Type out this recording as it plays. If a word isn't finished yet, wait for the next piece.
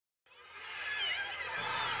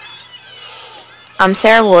I'm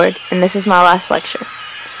Sarah Ward, and this is my last lecture.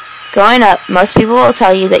 Growing up, most people will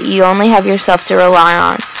tell you that you only have yourself to rely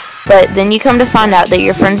on, but then you come to find out that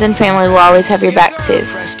your friends and family will always have your back too.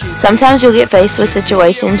 Sometimes you'll get faced with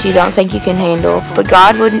situations you don't think you can handle, but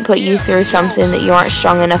God wouldn't put you through something that you aren't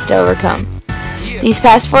strong enough to overcome. These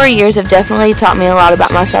past 4 years have definitely taught me a lot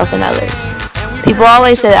about myself and others. People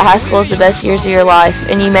always say that high school is the best years of your life,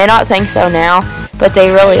 and you may not think so now, but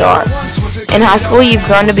they really are. In high school, you've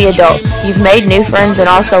grown to be adults. You've made new friends and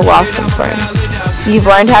also lost some friends. You've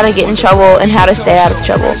learned how to get in trouble and how to stay out of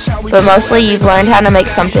trouble, but mostly you've learned how to make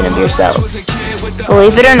something of yourselves.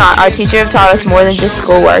 Believe it or not, our teachers have taught us more than just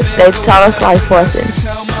schoolwork. They've taught us life lessons.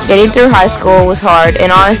 Getting through high school was hard,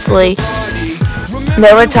 and honestly,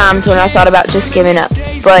 there were times when I thought about just giving up.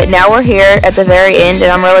 But now we're here at the very end,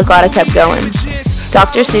 and I'm really glad I kept going.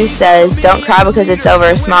 Dr. Seuss says, "Don't cry because it's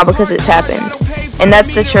over, smile because it's happened." And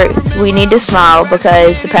that's the truth. We need to smile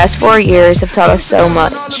because the past 4 years have taught us so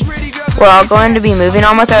much. We're all going to be moving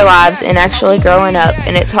on with our lives and actually growing up,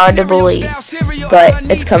 and it's hard to believe, but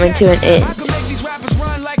it's coming to an end.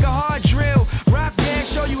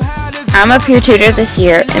 I'm a peer tutor this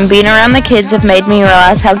year, and being around the kids have made me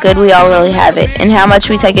realize how good we all really have it and how much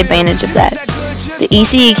we take advantage of that. The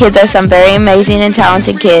ECE kids are some very amazing and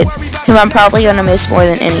talented kids whom I'm probably going to miss more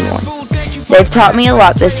than anyone. They've taught me a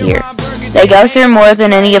lot this year. They go through more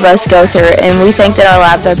than any of us go through, and we think that our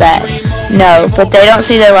lives are bad. No, but they don't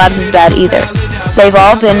see their lives as bad either. They've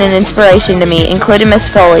all been an inspiration to me, including Miss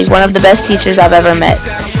Foley, one of the best teachers I've ever met.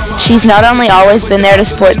 She's not only always been there to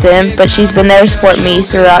support them, but she's been there to support me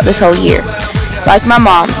throughout this whole year. Like my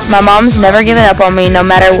mom's never given up on me no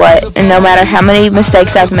matter what, and no matter how many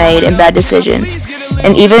mistakes I've made and bad decisions.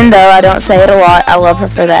 And even though I don't say it a lot, I love her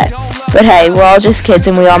for that. But hey, we're all just kids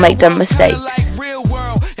and we all make dumb mistakes.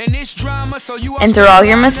 And through all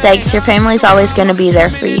your mistakes, your family's always going to be there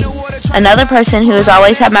for you. Another person who has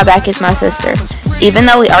always had my back is my sister. Even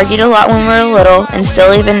though we argued a lot when we were little, and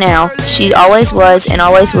still even now, she always was and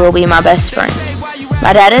always will be my best friend.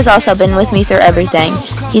 My dad has also been with me through everything.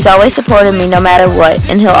 He's always supported me no matter what,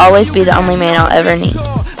 and he'll always be the only man I'll ever need.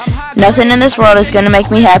 Nothing in this world is going to make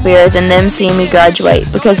me happier than them seeing me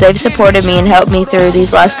graduate, because they've supported me and helped me through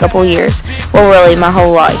these last couple years, well really my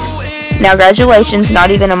whole life. Now graduation's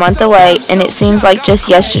not even a month away, and it seems like just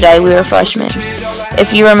yesterday we were freshmen.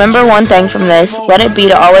 If you remember one thing from this, let it be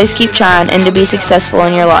to always keep trying and to be successful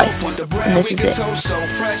in your life. And this is it.